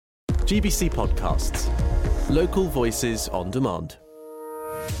GBC Podcasts. Local voices on demand.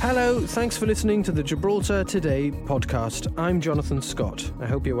 Hello, thanks for listening to the Gibraltar Today podcast. I'm Jonathan Scott. I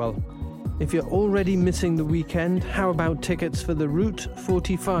hope you're well. If you're already missing the weekend, how about tickets for the Route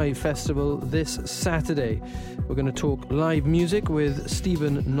 45 Festival this Saturday? We're going to talk live music with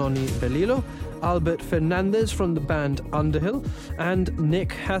Stephen Noni Belilo, Albert Fernandez from the band Underhill, and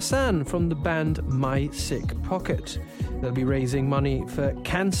Nick Hassan from the band My Sick Pocket. They'll be raising money for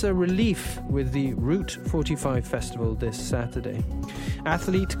cancer relief with the Route 45 Festival this Saturday.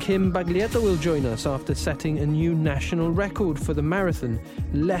 Athlete Kim Baglietto will join us after setting a new national record for the marathon,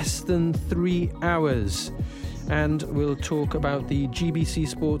 less than 3 hours. And we'll talk about the GBC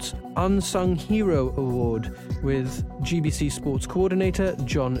Sports Unsung Hero Award with GBC Sports Coordinator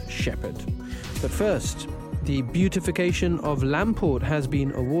John Shepherd. But first, the beautification of Landport has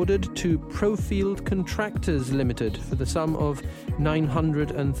been awarded to Profield Contractors Limited for the sum of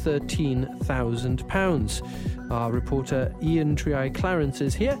 £913,000. Our reporter Ian Triai-Clarence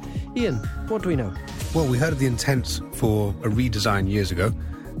is here. Ian, what do we know? Well, we heard of the intent for a redesign years ago.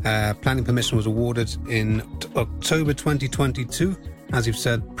 Planning permission was awarded in October 2022. As you've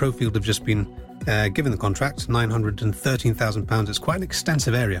said, Profield have just been given the contract, £913,000. It's quite an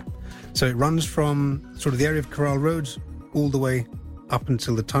extensive area. So it runs from sort of the area of Corral Road all the way up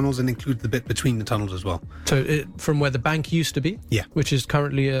until the tunnels and includes the bit between the tunnels as well. So from where the bank used to be, yeah, which is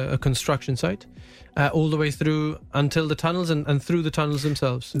currently a construction site, all the way through until the tunnels and through the tunnels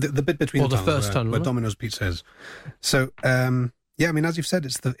themselves. The bit between or the the tunnels first tunnel, where Domino's Pizza is. So, yeah, I mean, as you've said,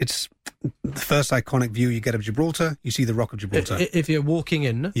 it's the first iconic view you get of Gibraltar. You see the Rock of Gibraltar. If you're walking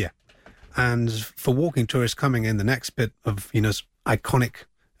in. Yeah. And for walking tourists coming in, the next bit of, iconic,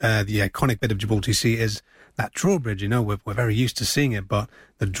 the iconic bit of Gibraltar you see is that drawbridge. We're very used to seeing it, but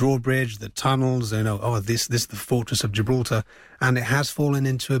the drawbridge, the tunnels, this is the fortress of Gibraltar. And it has fallen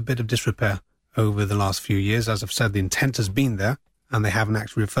into a bit of disrepair over the last few years. As I've said, the intent has been there and they haven't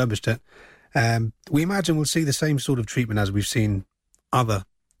actually refurbished it. We imagine we'll see the same sort of treatment as we've seen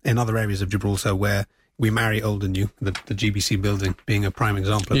in other areas of Gibraltar where we marry old and new, the GBC building being a prime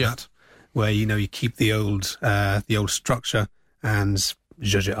example of that, where, you keep the old structure and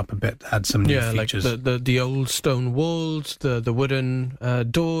zhuzh it up a bit, add some new features. Like the old stone walls, the wooden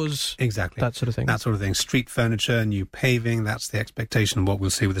doors. Exactly. That sort of thing. That sort of thing. Street furniture, new paving, that's the expectation of what we'll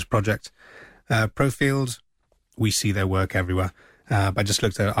see with this project. Profield, we see their work everywhere. I just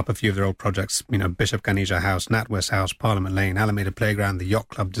looked up a few of their old projects, Bishop Canija House, NatWest House, Parliament Lane, Alameda Playground, the Yacht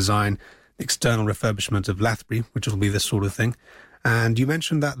Club design, the external refurbishment of Lathbury, which will be this sort of thing. And you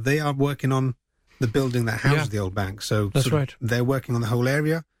mentioned that they are working on the building that housed the old bank. So that's right. They're working on the whole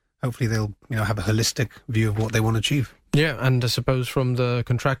area. Hopefully they'll have a holistic view of what they want to achieve. Yeah, and I suppose from the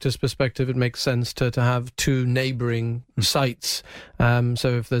contractor's perspective, it makes sense to have two neighbouring sites. So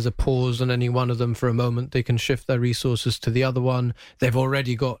if there's a pause on any one of them for a moment, they can shift their resources to the other one. They've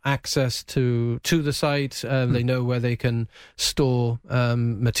already got access to the site. They know where they can store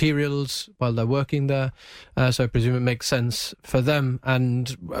materials while they're working there. So I presume it makes sense for them.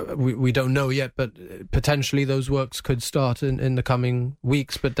 And we don't know yet, but potentially those works could start in the coming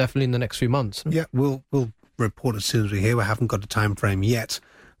weeks, but definitely in the next few months. Yeah, we'll report as soon as we hear. We haven't got a time frame yet,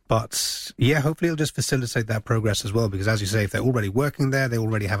 but hopefully it'll just facilitate that progress as well, because as you say, if they're already working there, they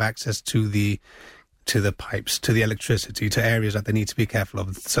already have access to the pipes, to the electricity, to areas that they need to be careful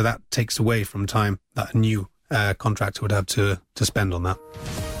of. So that takes away from time that a new contractor would have to spend on that.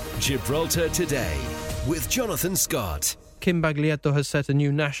 Gibraltar Today with Jonathan Scott. Kim Baglietto has set a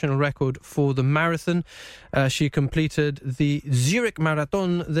new national record for the marathon. She completed the Zurich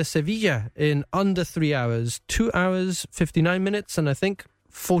Marathon de Sevilla in under 3 hours, 2 hours, 59 minutes, and I think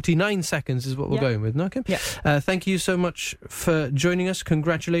 49 seconds is what we're going with, no, Kim? Yeah. Thank you so much for joining us.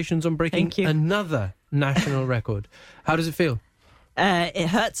 Congratulations on breaking another national record. How does it feel? It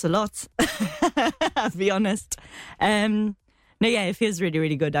hurts a lot, I'll be honest. It feels really,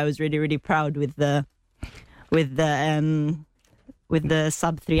 really good. I was really, really proud with the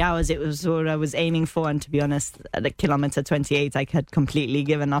sub 3 hours. It was what I was aiming for, and to be honest, at kilometer 28 I had completely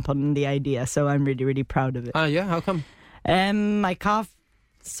given up on the idea, so I'm really, really proud of it. How come? My calf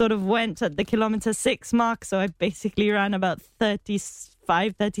sort of went at the kilometer 6 mark, so I basically ran about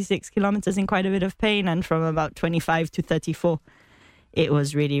 36 kilometers in quite a bit of pain, and from about 25 to 34 it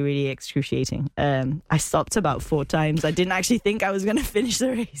was really, really excruciating. I stopped about 4 times. I didn't actually think I was going to finish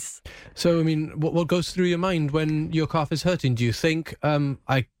the race. So, I mean, what goes through your mind when your calf is hurting? Do you think,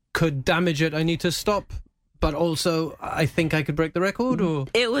 I could damage it, I need to stop, but also I think I could break the record? Or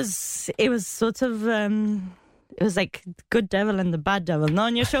It was sort of... it was like good devil and the bad devil, not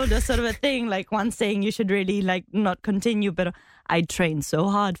on your shoulder sort of a thing. Like one saying you should really not continue, but I'd trained so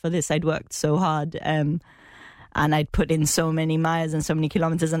hard for this. I'd worked so hard. And I'd put in so many miles and so many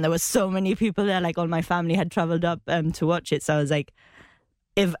kilometers, and there were so many people there. Like all my family had traveled up to watch it. So I was like,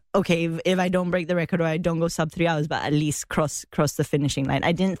 if I don't break the record or I don't go sub 3 hours, but at least cross the finishing line.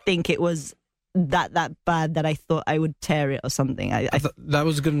 I didn't think it was that bad that I thought I would tear it or something. That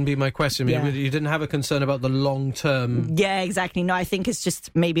was going to be my question. Yeah. You didn't have a concern about the long term. Yeah, exactly. No, I think it's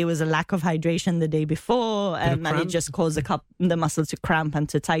just maybe it was a lack of hydration the day before, and it just caused the muscle to cramp and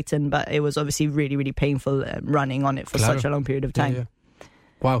to tighten. But it was obviously really, really painful running on it for such a long period of time. Yeah.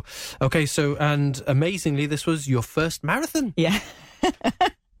 Wow. Okay, so, and amazingly, this was your first marathon. Yeah.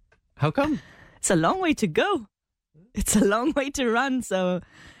 How come? It's a long way to go. It's a long way to run, so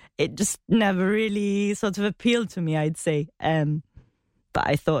it just never really sort of appealed to me, I'd say. But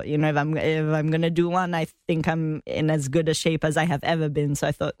I thought, if I'm going to do one, I think I'm in as good a shape as I have ever been. So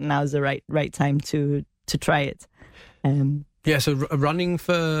I thought now's the right time to try it. Yeah, so running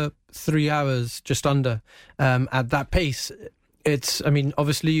for 3 hours, just under, at that pace,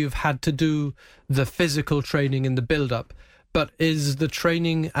 obviously you've had to do the physical training in the build-up, but is the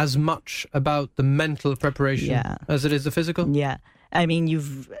training as much about the mental preparation as it is the physical? Yeah. I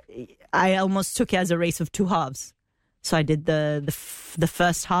mean, I almost took it as a race of two halves. So I did the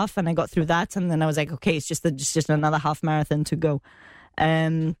first half and I got through that, and then I was like, okay, it's just another half marathon to go.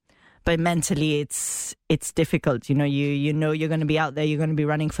 But mentally, it's difficult. You know you're going to be out there. You're going to be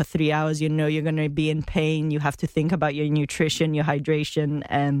running for 3 hours. You know you're going to be in pain. You have to think about your nutrition, your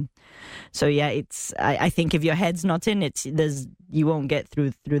hydration. So yeah, I think if your head's not in it, you won't get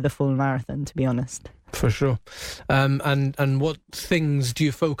through the full marathon, to be honest. For sure. And what things do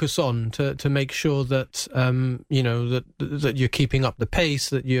you focus on to make sure that that you're keeping up the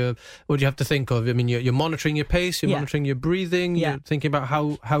pace? What do you have to think of? I mean, you're monitoring your pace, you're monitoring your breathing, you're thinking about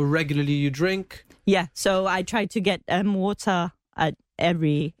how regularly you drink. Yeah. So I tried to get water at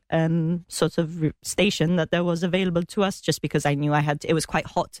every sort of station that there was available to us, just because I knew it was quite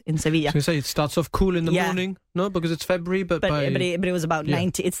hot in Sevilla. I was going to say, it starts off cool in the morning, no, because it's February, but it was about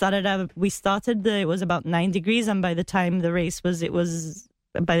 90. It was about 9 degrees, and by the time the race was,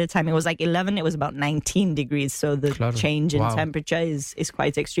 by the time it was like 11, it was about 19 degrees. So the change in temperature is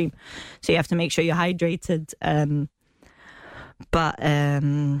quite extreme. So you have to make sure you're hydrated. I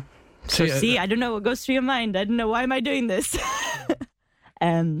don't know what goes through your mind. I don't know, why am I doing this?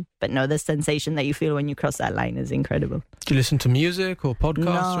 But no, the sensation that you feel when you cross that line is incredible. Do you listen to music or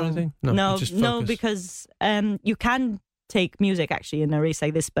podcasts or anything? No, because you can take music actually in a race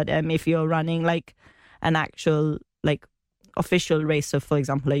like this, but if you're running like an actual official race, so for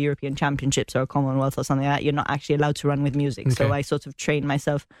example a European Championships or a Commonwealth or something like that, you're not actually allowed to run with music. Okay. So I sort of train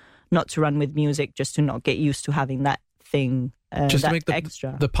myself not to run with music, just to not get used to having that thing. Just to make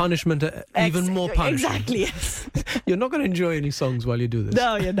the punishment even more punishing. Exactly, yes. You're not going to enjoy any songs while you do this.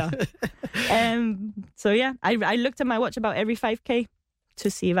 No, you're not. So yeah, I looked at my watch about every 5K to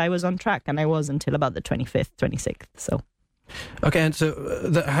see if I was on track, and I was until about the 25th, 26th. So. Okay, and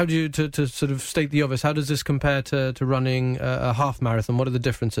so how do you, to sort of state the obvious, how does this compare to running a half marathon? What are the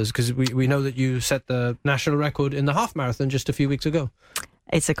differences? Because we know that you set the national record in the half marathon just a few weeks ago.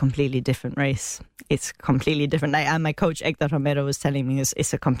 It's a completely different race. It's completely different. And my coach, Hector Romero, was telling me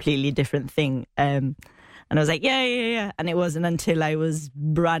it's a completely different thing. And I was like, yeah. And it wasn't until I was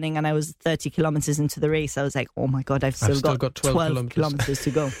running and I was 30 kilometers into the race, I was like, oh my God, I've still got 12 kilometers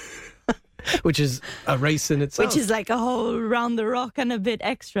to go. Which is a race in itself. Which is like a whole round the rock and a bit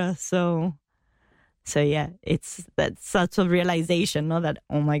extra. So yeah, it's that sort of realization, that,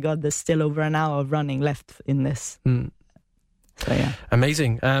 oh my God, there's still over an hour of running left in this. So yeah,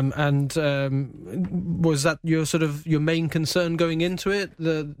 amazing. And was that your main concern going into it?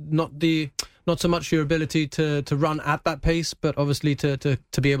 Not so much your ability to run at that pace, but obviously to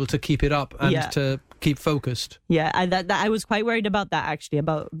be able to keep it up and to keep focused. Yeah, I was quite worried about that actually,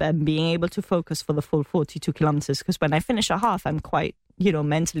 about being able to focus for the full 42 kilometers. Because when I finish a half, I'm quite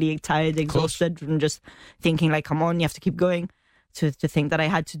mentally tired, exhausted from just thinking like, come on, you have to keep going. To think that I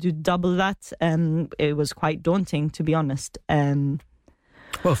had to do double that, it was quite daunting, to be honest. Well,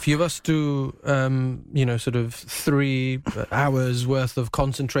 a few of us do, sort of 3 hours worth of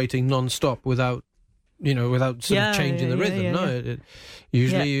concentrating non-stop without changing the rhythm.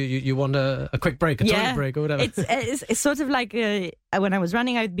 Usually you want a quick break, a toilet break or whatever. It's sort of like when I was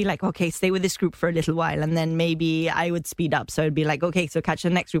running, I'd be like, okay, stay with this group for a little while, and then maybe I would speed up. So I'd be like, okay, so catch the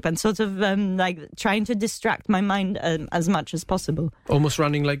next group, and sort of trying to distract my mind as much as possible. Almost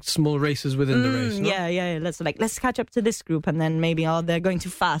running like small races within the race. No? Yeah. Let's catch up to this group, and then maybe they're going too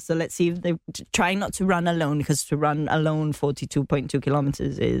fast, so let's see if they try not to run alone, because to run alone 42.2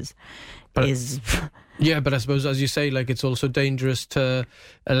 kilometers But- is... Yeah, but I suppose, as you say, like, it's also dangerous to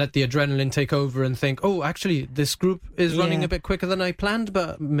let the adrenaline take over and think, oh, actually, this group is running a bit quicker than I planned,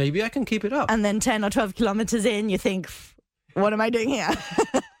 but maybe I can keep it up. And then 10 or 12 kilometers in, you think, what am I doing here?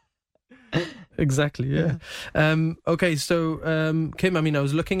 Exactly, yeah. Okay, so, Kim, I mean, I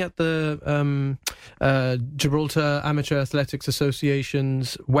was looking at the Gibraltar Amateur Athletics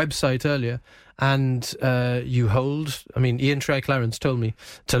Association's website earlier, and you hold, I mean, Ian Trey-Clarence told me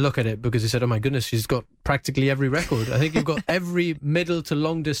to look at it because he said, oh my goodness, she's got practically every record. I think you've got every middle to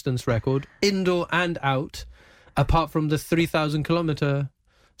long distance record, indoor and out, apart from the 3,000 kilometre,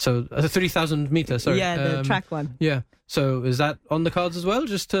 so the 3,000 metre, sorry. Yeah, the track one. Yeah. So is that on the cards as well,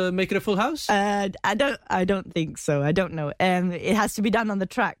 just to make it a full house? I don't think so. I don't know. It has to be done on the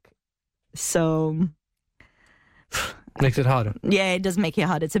track. So... Makes it harder. Yeah, it does make it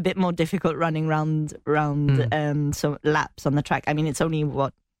hard. It's a bit more difficult running round so laps on the track. I mean, it's only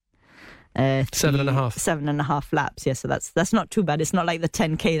what 7.5 laps. Yeah, so that's not too bad. It's not like the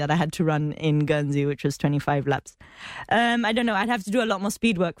 10k that I had to run in Guernsey, which was 25 laps. I don't know. I'd have to do a lot more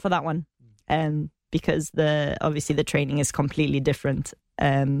speed work for that one, because obviously the training is completely different,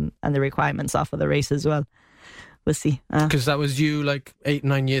 and the requirements are for the race as well. We'll see. Because that was you like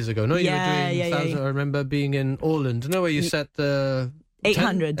 8-9 years ago. No, you were doing 1,000. I remember being in Orland. No, where you set the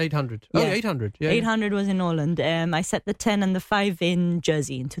 800. 800. Yeah. Oh, 800. Yeah, 800 was in Orland. I set the 10 and the 5 in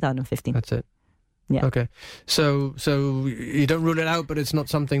Jersey in 2015. That's it. Yeah. Okay. So you don't rule it out, but it's not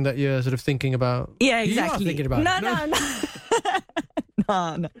something that you're sort of thinking about. Yeah, exactly. You are thinking about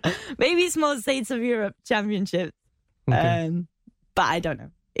No. Maybe small states of Europe championship. Okay. But I don't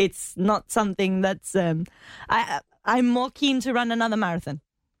know. It's not something that's... I'm more keen to run another marathon.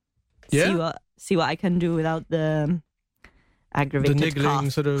 Yeah? See what I can do without the aggravated the niggling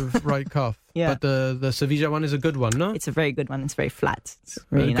calf. sort of right calf. Yeah. But the Sevilla one is a good one, no? It's a very good one. It's very flat. It's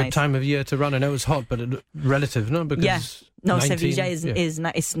really a good nice. time of year to run. I know it's hot, but relative, no? Because no, 19, Sevilla is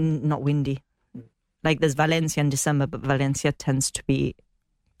not, it's not windy. Like there's Valencia in December, but Valencia can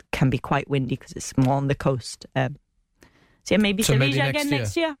be quite windy because it's more on the coast. So yeah, maybe Sevilla again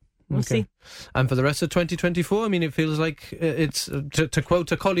next year. We'll see. And for the rest of 2024, I mean, it feels like it's, to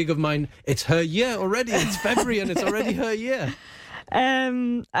quote a colleague of mine, it's her year already. It's February and it's already her year.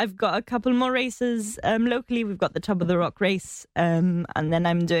 I've got a couple more races locally. We've got the Top of the Rock race, and then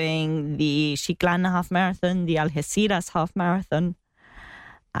I'm doing the Chiclana half marathon, the Algeciras half marathon,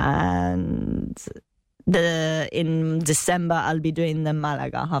 and in December I'll be doing the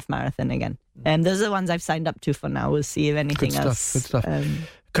Malaga half marathon again. And those are the ones I've signed up to for now. We'll see if anything else. Good stuff.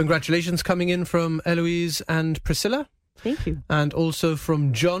 Congratulations coming in from Eloise and Priscilla. Thank you. And also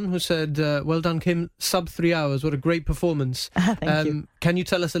from John, who said, well done, Kim, sub 3 hours. What a great performance. Thank you. Can you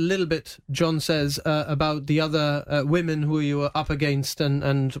tell us a little bit, John says, about the other women who you were up against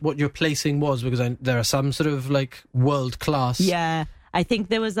and what your placing was? Because there are some sort of like world class. Yeah. I think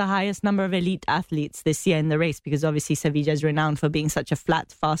there was the highest number of elite athletes this year in the race because obviously Sevilla is renowned for being such a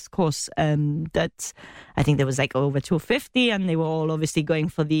flat, fast course. That I think there was like over 250, and they were all obviously going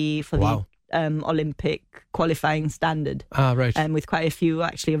for the Olympic qualifying standard. Right. And with quite a few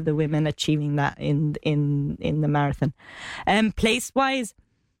actually of the women achieving that in the marathon. Place wise,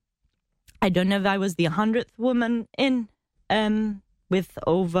 I don't know if I was the 100th woman in with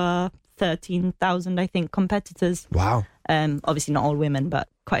over 13,000, I think, competitors. Wow. Obviously not all women, but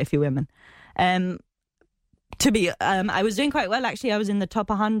quite a few women. I was doing quite well, actually. I was in the top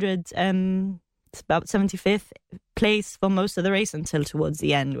 100, it's about 75th place for most of the race until towards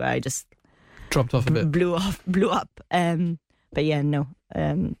the end where I just dropped off a bit. Blew up. But yeah, no,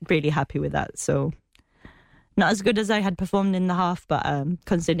 really happy with that. So not as good as I had performed in the half, but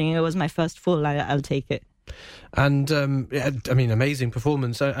considering it was my first full, I'll take it. And I mean, amazing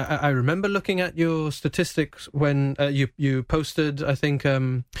performance. I remember looking at your statistics when you posted, I think,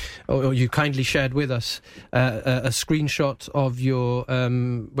 or you kindly shared with us a screenshot of your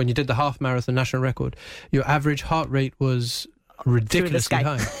when you did the half marathon national record. Your average heart rate was ridiculously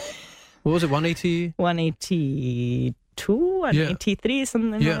high. What was it? 180? 182, 183,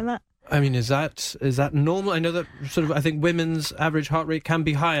 something like that. I mean, is that normal? I know that sort of, I think women's average heart rate can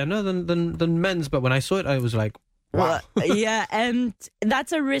be higher than men's, but when I saw it, I was like, wow. Well, yeah, and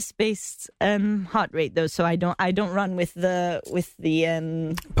that's a wrist-based heart rate though, so I don't run with the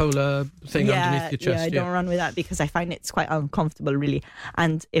polar thing underneath your chest. Yeah, I don't run with that because I find it's quite uncomfortable, really.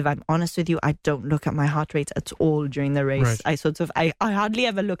 And if I'm honest with you, I don't look at my heart rate at all during the race. Right. I hardly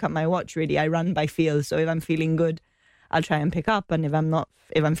ever look at my watch, really. I run by feel, so if I'm feeling good, I'll try and pick up, and if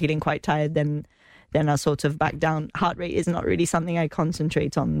I'm feeling quite tired, then then I sort of back down. Heart rate is not really something I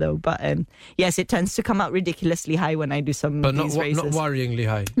concentrate on, though. But yes, it tends to come out ridiculously high when I do some of these races. But not worryingly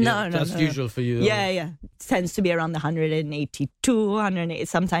high. No, that's usual for you. Yeah. It tends to be around the 182, 180.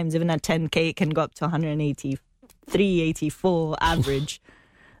 Sometimes even a 10K it can go up to 183, 84 average.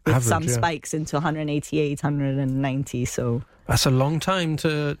 With some spikes into 188, 190. So that's a long time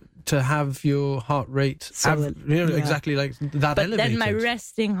to have your heart rate exactly like that elevated. But then my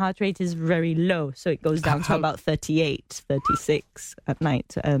resting heart rate is very low, so it goes down to about 38, 36 at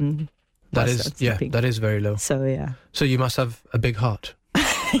night. That is very low. So yeah. So you must have a big heart.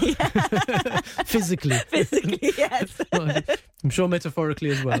 Physically, yes. Well, I'm sure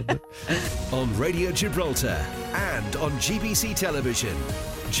metaphorically as well. But. On Radio Gibraltar and on GBC Television,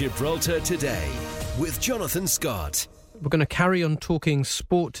 Gibraltar Today with Jonathan Scott. We're going to carry on talking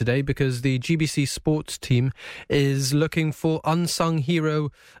sport today because the GBC sports team is looking for Unsung Hero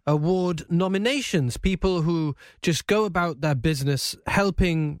Award nominations. People who just go about their business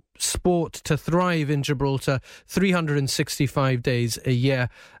helping sport to thrive in Gibraltar 365 days a year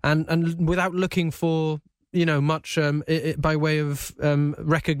and without looking for much by way of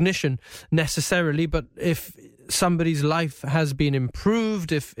recognition necessarily, but if somebody's life has been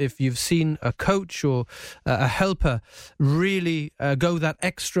improved, if you've seen a coach or a helper really go that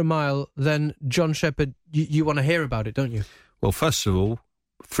extra mile, then John Shepherd, you want to hear about it, don't you? Well, first of all,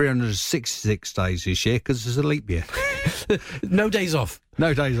 366 days this year because there's a leap year. No days off.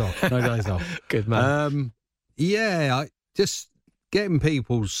 No days off. Good man. I just getting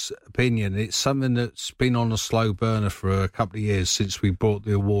people's opinion. It's something that's been on a slow burner for a couple of years since we brought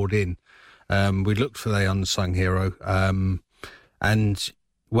the award in. We looked for the Unsung Hero. And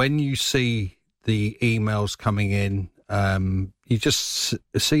when you see the emails coming in, you just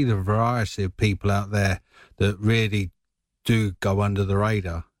see the variety of people out there that really do go under the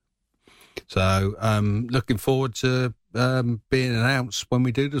radar. So looking forward to being announced when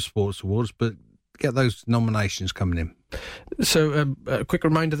we do the Sports Awards, but get those nominations coming in. So a quick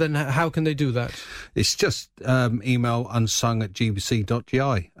reminder then, how can they do that? It's just email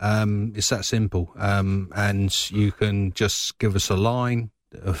unsung@gbc.gi. It's that simple. And you can just give us a line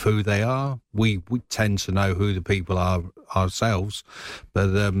of who they are. We tend to know who the people are ourselves,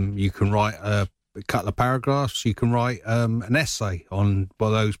 but you can write a couple of paragraphs. You can write an essay on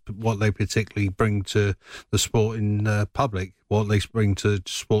what they particularly bring to the sport in public, what they bring to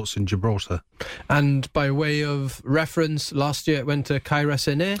sports in Gibraltar. And by way of reference, last year it went to Kyra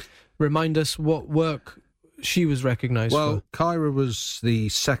Sene. Remind us what work she was recognised for. Well, Kyra was the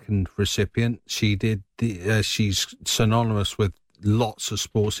second recipient. She did she's synonymous with lots of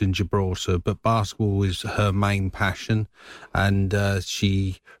sports in Gibraltar, but basketball is her main passion, and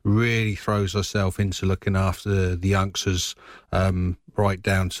she really throws herself into looking after the youngsters, right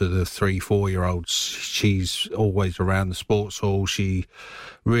down to the 3-4-year-olds. She's always around the sports hall. She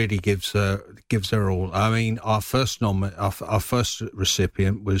really gives her all. I mean, our first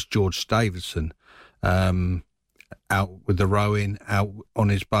recipient was George Davidson, out with the rowing, out on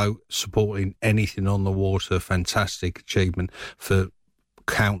his boat, supporting anything on the water. Fantastic achievement for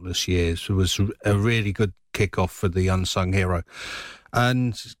countless years. It was a really good kick-off for the Unsung Hero.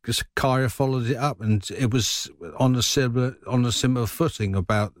 And Kyra followed it up, and it was on a similar footing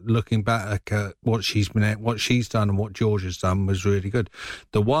about looking back at what she's done and what George has done was really good.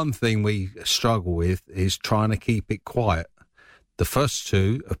 The one thing we struggle with is trying to keep it quiet. The first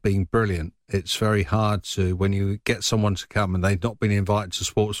two have been brilliant. It's very hard when you get someone to come and they've not been invited to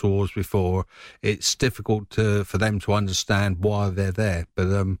sports awards before, it's difficult for them to understand why they're there.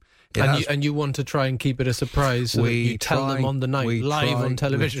 But and you want to try and keep it a surprise so that you tell them on the night, live on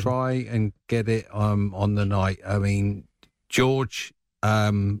television. We try and get it on the night. I mean, George,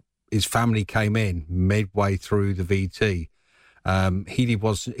 his family came in midway through the VT. He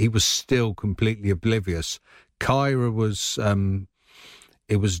was still completely oblivious. Kyra was,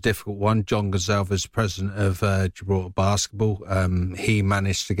 it was a difficult one. John Gonzalez, president of Gibraltar Basketball, he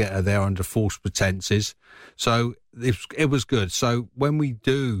managed to get her there under false pretenses. So it was good. So when we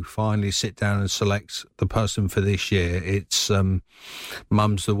do finally sit down and select the person for this year, it's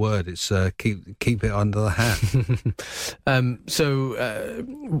mum's the word. It's keep it under the hat. So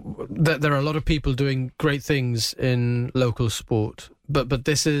there are a lot of people doing great things in local sport. But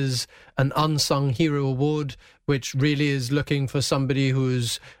this is an Unsung Hero Award, which really is looking for somebody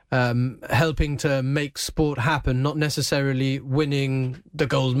who's helping to make sport happen, not necessarily winning the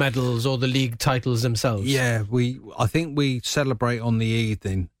gold medals or the league titles themselves. Yeah, I think we celebrate on the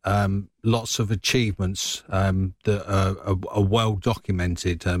evening lots of achievements that are well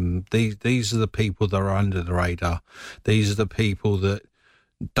documented. These are the people that are under the radar. These are the people that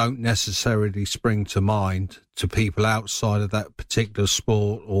don't necessarily spring to mind to people outside of that particular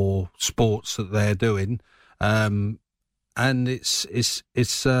sport or sports that they're doing. And it's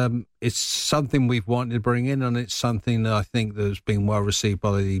something we've wanted to bring in, and it's something that I think that's been well received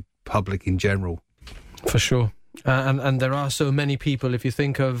by the public in general. For sure. And there are so many people, if you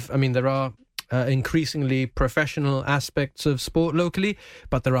think of, there are increasingly professional aspects of sport locally,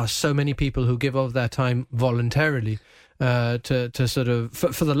 but there are so many people who give of their time voluntarily to sort of,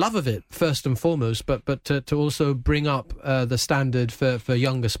 for the love of it, first and foremost, but to also bring up the standard for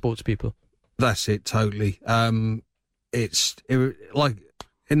younger sports people. That's it, totally. Like,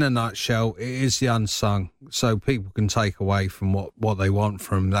 in a nutshell, it is the unsung. So people can take away from what they want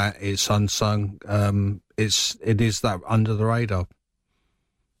from that. It's unsung. It is that under the radar.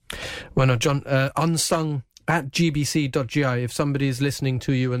 Well, no, John, unsung at gbc.gi. If somebody is listening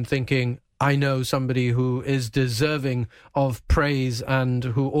to you and thinking, I know somebody who is deserving of praise and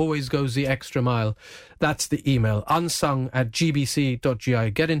who always goes the extra mile, that's the email, unsung at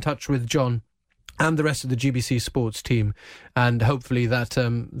gbc.gi. Get in touch with John and the rest of the GBC sports team, and hopefully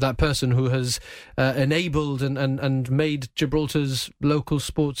that person who has enabled and made Gibraltar's local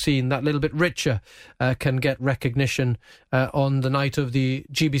sports scene that little bit richer can get recognition on the night of the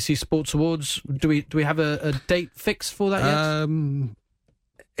GBC Sports Awards. Do we have a date fixed for that yet?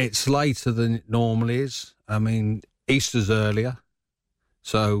 It's later than it normally is. Easter's earlier,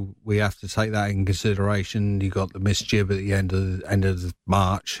 so we have to take that in consideration. You got the Miss Jib at the end of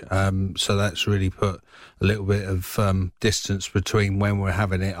March, so that's really put a little bit of distance between when we're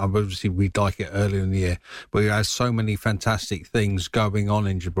having it. Obviously, we'd like it earlier in the year, but we have so many fantastic things going on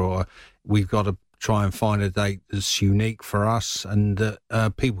in Gibraltar. We've got to try and find a date that's unique for us and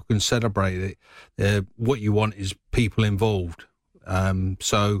that people can celebrate it. What you want is people involved.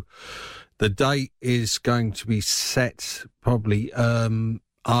 So the date is going to be set probably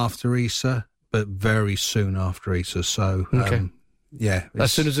after Easter, but very soon after Easter. So, okay. Yeah.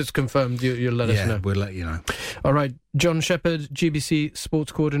 As soon as it's confirmed, you'll let us know. Yeah, we'll let you know. All right. John Shepherd, GBC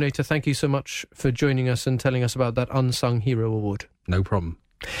Sports Coordinator, thank you so much for joining us and telling us about that Unsung Hero Award. No problem.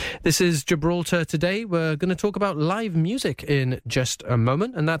 This is Gibraltar Today. We're going to talk about live music in just a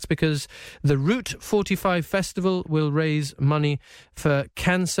moment, and that's because the Route 45 Festival will raise money for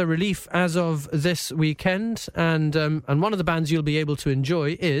cancer relief as of this weekend, and one of the bands you'll be able to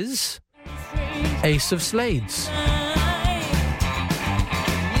enjoy is Ace of Slades.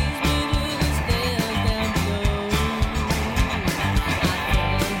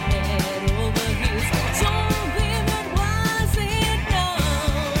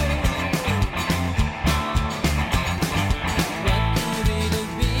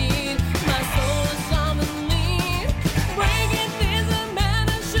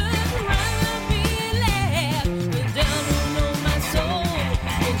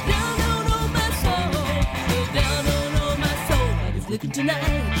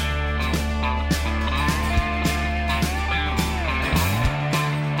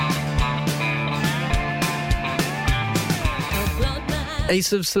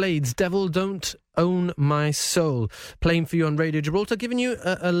 Ace of Slades, Devil Don't Own My Soul, playing for you on Radio Gibraltar, giving you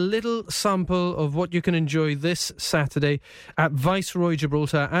a little sample of what you can enjoy this Saturday at Viceroy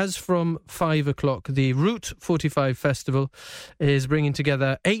Gibraltar. As from 5 o'clock, the Route 45 Festival is bringing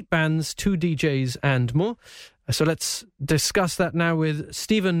together 8 bands, 2 DJs and more. So let's discuss that now with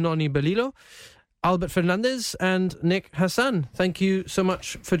Stephen Noni Belilo, Albert Fernandez and Nick Hassan. Thank you so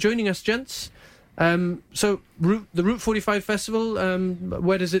much for joining us, gents. So the Route 45 Festival,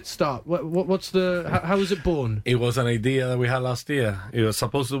 where does it start? How was it born? It was an idea that we had last year. It was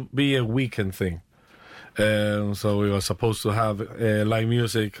supposed to be a weekend thing. So we were supposed to have live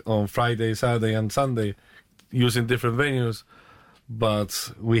music on Friday, Saturday and Sunday using different venues,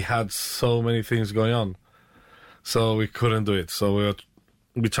 but we had so many things going on, so we couldn't do it. So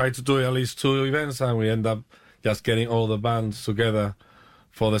we tried to do at least 2 events, and we end up just getting all the bands together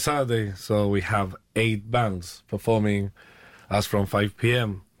for the Saturday. So we have 8 bands performing as from 5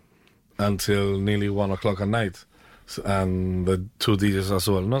 p.m. until nearly 1 o'clock at night, and the 2 DJs as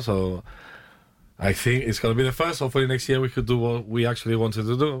well. No, so I think it's going to be the first. Hopefully next year we could do what we actually wanted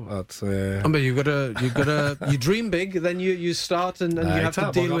to do. But you dream big, then you start and you have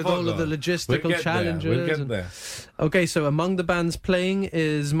to deal with all of the logistical challenges. We'll get there. Okay, so among the bands playing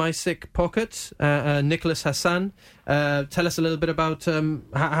is My Sick Pocket, Nicholas Hassan. Tell us a little bit about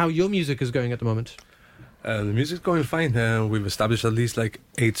how your music is going at the moment. The music's going fine. We've established at least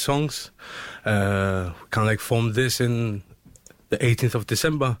 8 songs. Kind of formed this in the 18th of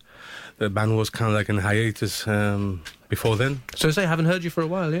December. The band was kind of in hiatus before then. So I haven't heard you for a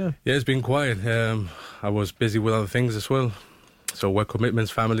while, yeah? Yeah, it's been quiet. I was busy with other things as well. So work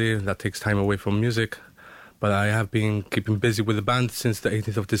commitments, family, that takes time away from music. But I have been keeping busy with the band since the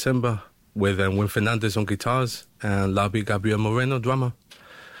 18th of December with Win Fernandez on guitars and Labi Gabriel Moreno, drummer.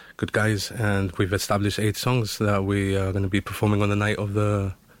 Good guys, and we've established 8 songs that we are going to be performing on the night of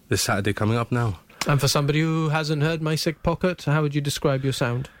this Saturday coming up now. And for somebody who hasn't heard My Sick Pocket, how would you describe your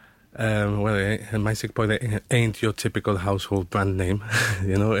sound? Well, My Sick Pocket ain't your typical household brand name.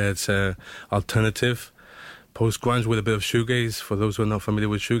 You know, it's alternative, post-grunge with a bit of shoegaze. For those who are not familiar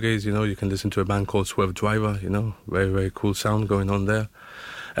with shoegaze, you know, you can listen to a band called Swerve Driver, you know, very, very cool sound going on there.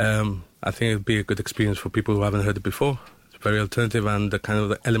 I think it'd be a good experience for people who haven't heard it before. It's very alternative, and the kind of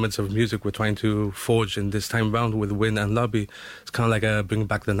the elements of music we're trying to forge in this time round with Win and Lobby, it's kind of like bringing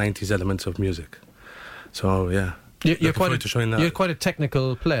back the 90s elements of music. So, yeah. You're quite a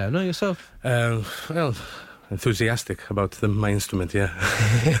technical player, no, yourself? Well, enthusiastic about my instrument, yeah.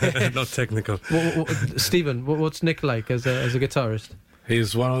 Not technical. Stephen, what's Nick like as a guitarist?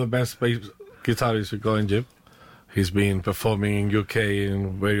 He's one of the best bass guitarists we got in Jib. He's been performing in UK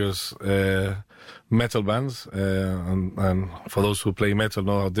in various metal bands, and for those who play metal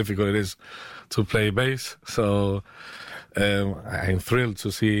know how difficult it is to play bass. So I'm thrilled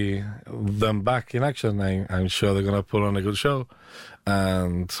to see them back in action. I'm sure they're going to put on a good show.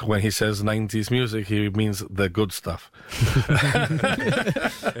 And when he says 90s music, he means the good stuff.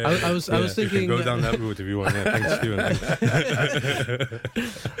 I was thinking... You can go down that route if you want. Yeah, thanks,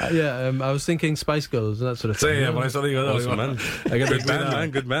 Stephen. I was thinking Spice Girls and that sort of thing. Yeah, when I saw you, awesome, man.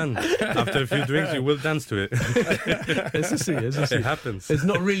 Good man. After a few drinks, you will dance to it. It's a see. It happens. It's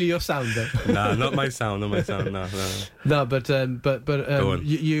not really your sound, though. Nah, not my sound. No. No, but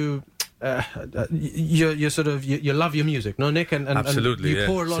you love your music, no, Nick? And absolutely, and you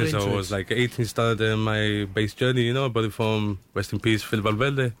pour a lot Since into it. I was like 18, started my bass journey, you know, but from, rest in peace, Phil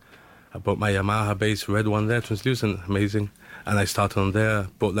Valverde. I bought my Yamaha bass, red one there, translucent, amazing. And I started on there,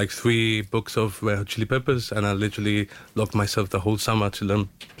 bought like 3 books of Red Hot Chili Peppers, and I literally locked myself the whole summer to learn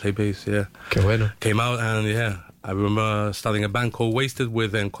play bass, yeah. Que bueno. Came out, and yeah, I remember starting a band called Wasted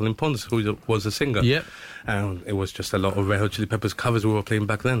with Colin Pons, who was a singer. Yep. And it was just a lot of Red Hot Chili Peppers covers we were playing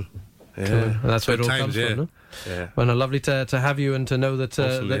back then. Yeah. Cool. And that's where it all comes from, no? Yeah. Well, no, lovely to have you and to know that,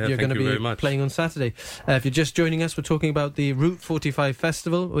 Awesome, that you're going to be playing on Saturday. If you're just joining us, we're talking about the Route 45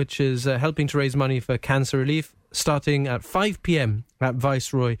 Festival, which is helping to raise money for cancer relief, starting at 5 p.m. at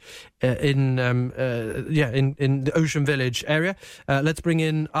Viceroy in the Ocean Village area. Let's bring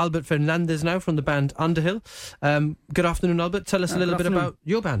in Albert Fernandez now from the band Underhill. Good afternoon, Albert. Tell us a little bit about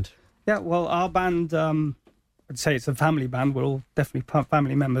your band. Yeah, well, our band, I'd say it's a family band. We're all definitely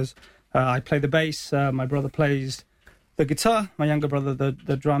family members. I play the bass, my brother plays the guitar, my younger brother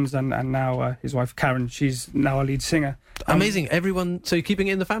the drums, and now his wife Karen, she's now our lead singer. Amazing. Everyone, so you're keeping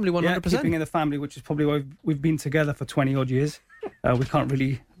it in the family 100%? Yeah, keeping it in the family, which is probably why we've been together for 20 odd years. We can't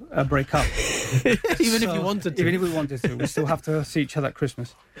really break up. Even if you wanted to. Even if we wanted to, we still have to see each other at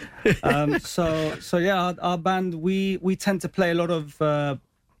Christmas. So yeah, our band, we tend to play a lot of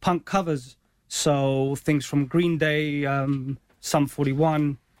punk covers. So things from Green Day, Sum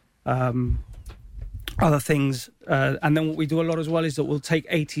 41, other things. And then what we do a lot as well is that we'll take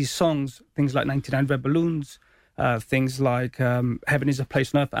 80s songs, things like 99 Red Balloons, things like Heaven is a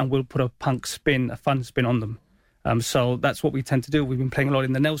Place on Earth, and we'll put a punk spin, a fun spin on them. So that's what we tend to do. We've been playing a lot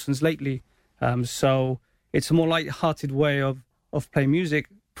in the Nelsons lately. So it's a more light-hearted way of playing music,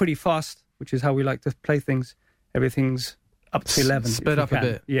 pretty fast, which is how we like to play things. Everything's up to 11. Sped up a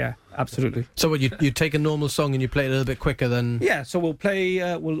bit. Yeah, absolutely. So what, you take a normal song and you play it a little bit quicker than... Yeah, so we'll play,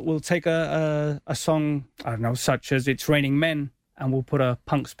 we'll take a song, I don't know, such as It's Raining Men, and we'll put a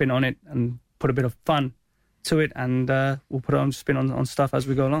punk spin on it and put a bit of fun to it, and we'll put our own spin on stuff as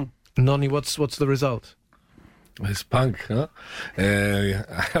we go along. Nonny, what's the result? It's punk, huh? I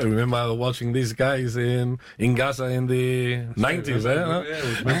remember watching these guys in Gaza in the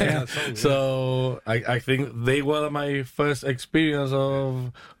 90s, So I think they were my first experience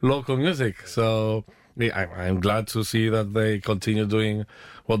of local music. So I'm glad to see that they continue doing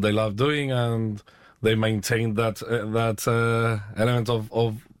what they love doing, and they maintain that element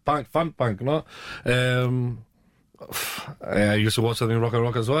of punk, fun punk, no? I used to watch them in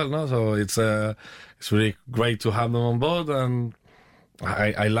Rock as well, no? So it's really great to have them on board, and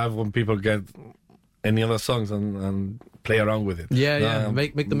I love when people get any other songs and play around with it. Yeah,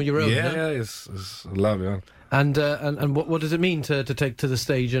 make them your own. Yeah, it's lovely. Yeah. And what does it mean to take to the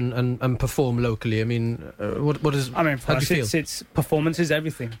stage and perform locally? I mean, what is? I mean, for us, it's performance is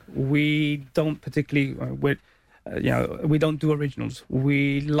everything. We don't particularly we don't do originals.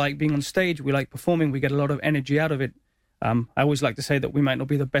 We like being on stage. We like performing. We get a lot of energy out of it. I always like to say that we might not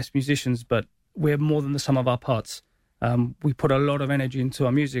be the best musicians, but we're more than the sum of our parts. We put a lot of energy into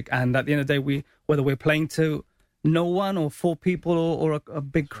our music, and at the end of the day, whether we're playing to no one or 4 people or a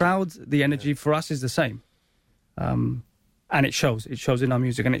big crowd, the energy for us is the same. And it shows. It shows in our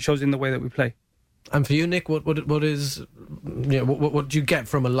music, and it shows in the way that we play. And for you, Nick, what do you get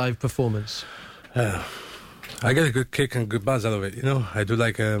from a live performance? I get a good kick and good buzz out of it. I do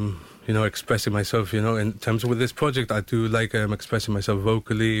like expressing myself. In terms of with this project, I do like expressing myself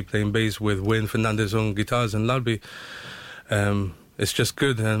vocally, playing bass with Wayne Fernandez on guitars and Lalby. It's just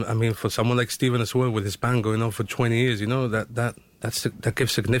good, and I mean, for someone like Stephen as well, with his band going on for 20 years, that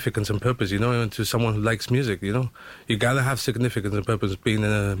gives significance and purpose, to someone who likes music. You gotta have significance and purpose being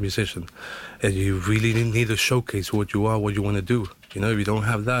a musician, and you really need to showcase what you are, what you want to do. If you don't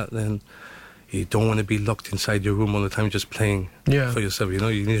have that, then you don't want to be locked inside your room all the time just playing for yourself. You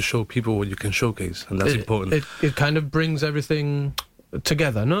need to show people what you can showcase, and that's important. It kind of brings everything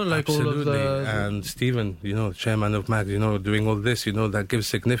together, no? Like absolutely. All of the... And Stephen, chairman of MAG, doing all this, that gives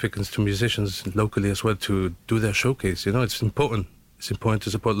significance to musicians locally as well to do their showcase. It's important. It's important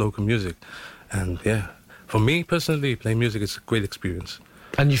to support local music. And for me personally, playing music is a great experience.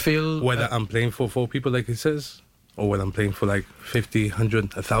 And you feel... Whether I'm playing for 4 people, like he says, or whether I'm playing for like 50,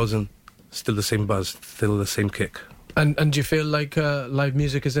 100, 1,000, still the same buzz, still the same kick. And do you feel like live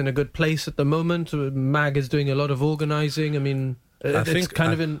music is in a good place at the moment? MAG is doing a lot of organising. I mean... I think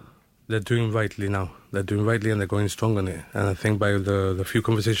they're doing rightly now. They're doing rightly, and they're going strong on it. And I think by the few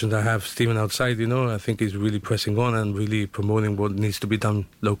conversations I have, Stephen outside, I think he's really pressing on and really promoting what needs to be done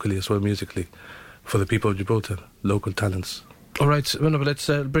locally as well, musically, for the people of Gibraltar, local talents. All right, well, let's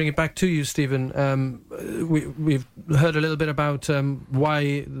bring it back to you, Stephen. We've heard a little bit about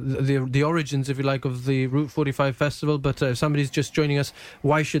why the origins, if you like, of the Route 45 Festival, but if somebody's just joining us,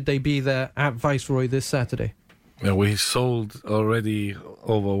 why should they be there at Viceroy this Saturday? We sold already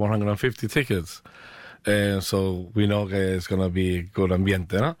over 150 tickets, so we know it's going to be good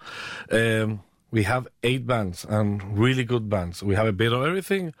ambiente, no? We have 8 bands, and really good bands. We have a bit of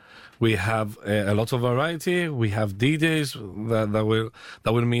everything. We have a lot of variety. We have DJs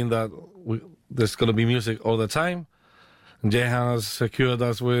that will mean that there's going to be music all the time. Jehan has secured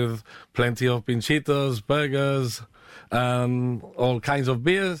us with plenty of pinchitos, burgers, and all kinds of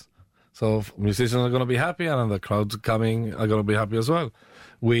beers. So musicians are going to be happy, and the crowds coming are going to be happy as well.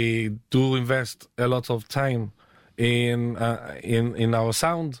 We do invest a lot of time in our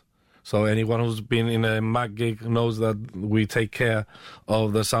sound. So anyone who's been in a MAG gig knows that we take care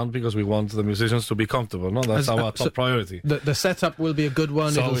of the sound because we want the musicians to be comfortable. No, that's our top priority. The setup will be a good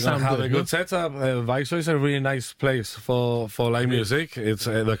one. So It'll we're going to have a good no? setup. Viceroy is a really nice place for live music. It's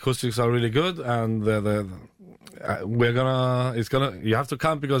the acoustics are really good, and you have to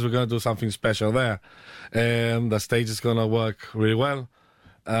come because we're gonna do something special there. The stage is gonna work really well,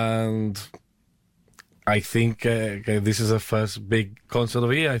 and I think this is the first big concert of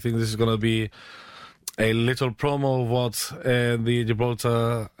the year. I think this is gonna be a little promo of what the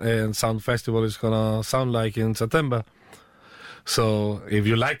Gibraltar Sound Festival is gonna sound like in September. So if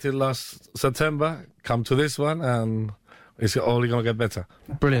you liked it last September, come to this one, and it's only going to get better.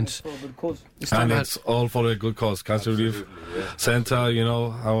 Brilliant. And it's all for a good cause. Cancer Relief Centre,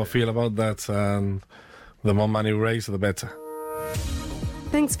 how I feel about that. And the more money we raise, the better.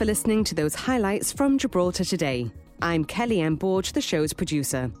 Thanks for listening to those highlights from Gibraltar Today. I'm Kelly Ann Borge, the show's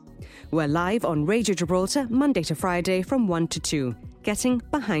producer. We're live on Radio Gibraltar Monday to Friday from 1 to 2, getting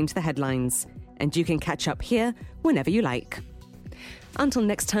behind the headlines. And you can catch up here whenever you like. Until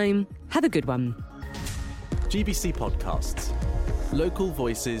next time, have a good one. GBC Podcasts. Local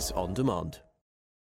voices on demand.